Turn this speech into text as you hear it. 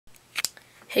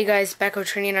Hey guys, back with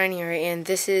 29 here, and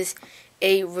this is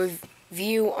a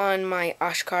review on my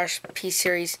Oshkosh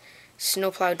P-Series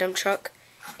snowplow dump truck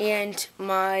and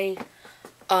my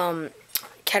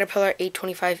Caterpillar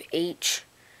 825H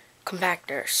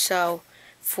compactor. So,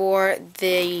 for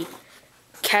the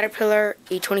Caterpillar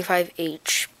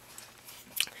 825H,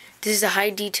 this is a high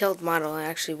detailed model. It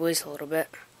actually weighs a little bit.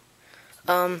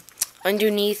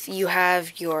 Underneath you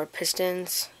have your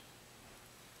pistons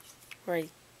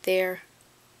right there.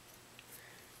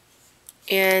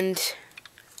 And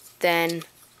then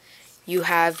you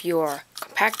have your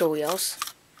compactor wheels,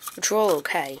 which roll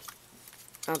okay,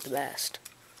 not the best.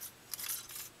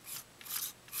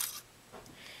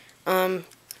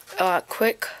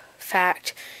 Quick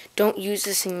fact, don't use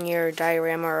this in your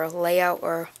diorama or layout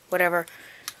or whatever,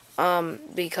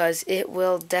 because it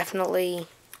will definitely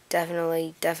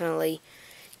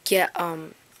get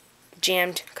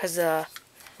jammed because of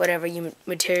whatever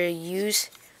material you use,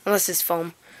 unless it's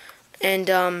foam.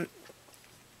 And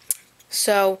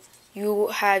so you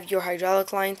have your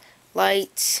hydraulic line,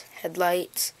 lights,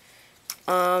 headlights,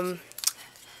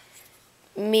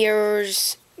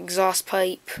 mirrors, exhaust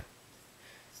pipe,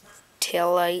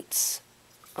 tail lights,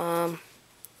 fire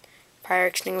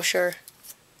extinguisher,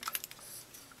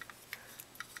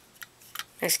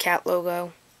 nice cat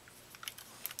logo,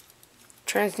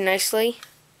 turns nicely,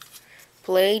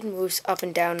 blade moves up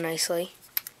and down nicely,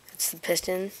 that's the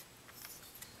piston.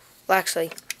 Well,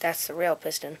 actually, that's the rail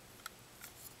piston.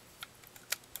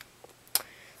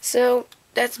 So,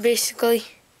 that's basically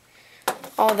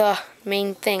all the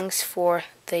main things for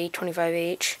the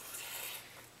 25H.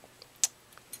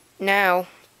 Now,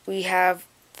 we have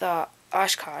the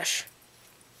Oshkosh.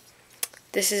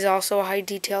 This is also a high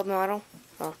detailed model.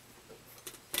 Oh.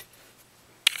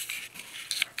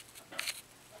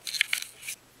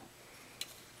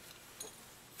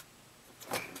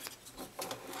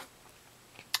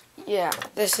 Yeah,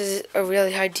 this is a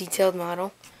really high detailed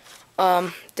model.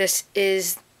 This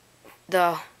is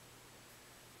the,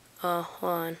 hold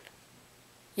on.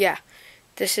 Yeah,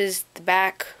 this is the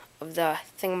back of the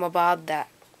thingamabob that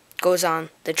goes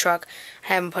on the truck. I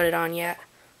haven't put it on yet.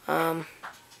 And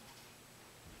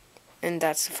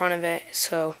that's the front of it,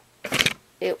 so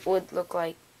it would look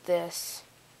like this.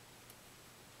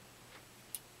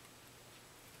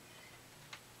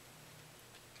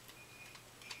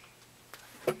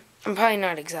 I'm probably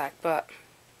not exact, but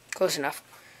close enough.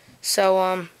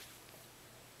 So,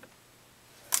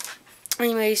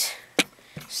 anyways,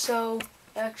 so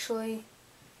actually,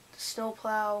 the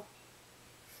snowplow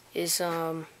is,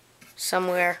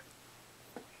 somewhere.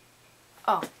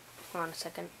 Oh, hold on a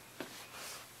second.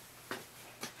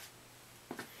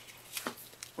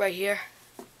 Right here.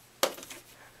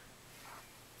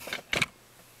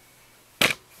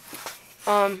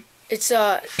 It's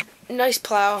a nice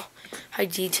plow, high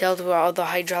detailed with all the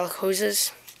hydraulic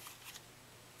hoses.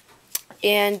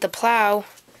 And the plow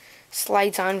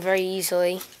slides on very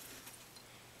easily.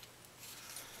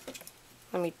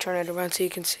 Let me turn it around so you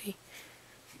can see.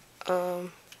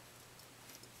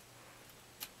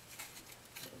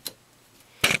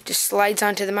 Just slides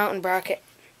onto the mountain bracket,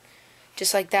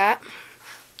 just like that.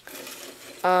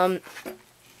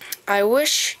 I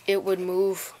wish it would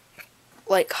move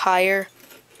like higher,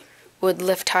 would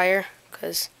lift higher,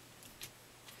 because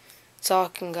it's all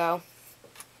it can go.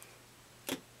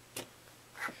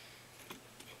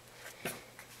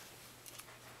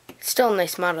 Still a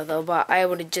nice model though, but I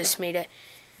would have just made it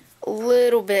a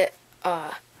little bit,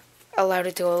 allowed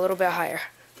it to go a little bit higher.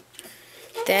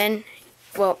 Then,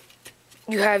 well,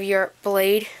 you have your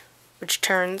blade, which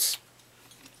turns.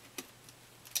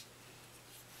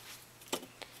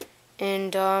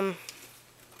 And, the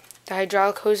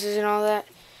hydraulic hoses and all that.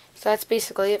 So that's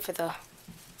basically it for the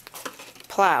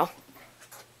plow.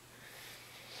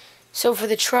 So for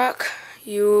the truck,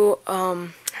 you,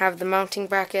 have the mounting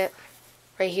bracket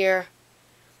right here.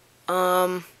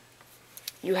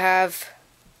 You have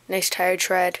nice tire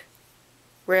tread,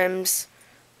 rims,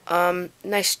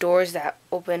 nice doors that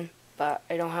open, but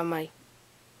I don't have my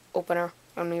opener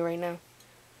on me right now.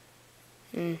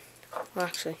 Well,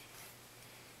 actually,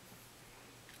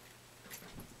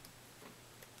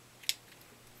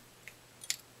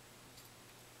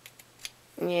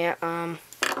 yeah,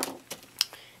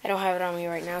 I don't have it on me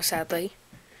right now, sadly.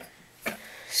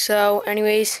 So,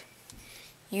 anyways,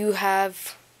 you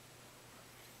have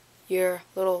your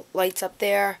little lights up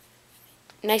there.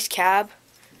 Nice cab.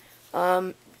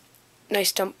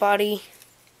 Nice dump body.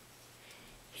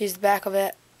 Here's the back of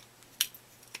it.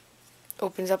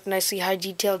 Opens up nicely, high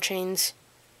detailed chains.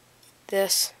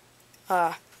 This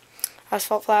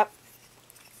asphalt flap.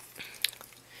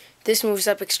 This moves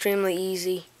up extremely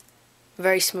easy,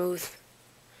 very smooth,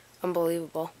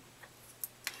 unbelievable.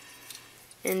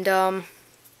 And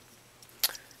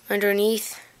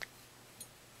underneath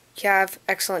you have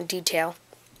excellent detail.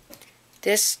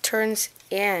 This turns,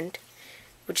 and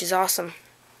which is awesome,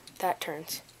 that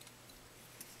turns.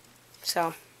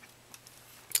 So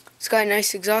it's got a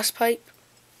nice exhaust pipe,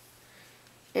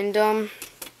 and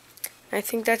I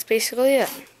think that's basically it.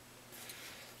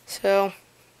 So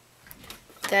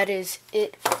that is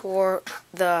it for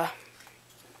the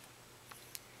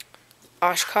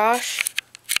Oshkosh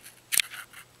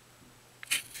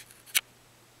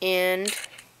and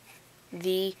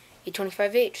the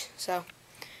 825H. So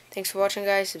thanks for watching,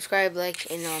 guys. Subscribe,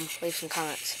 like, and leave some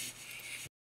comments.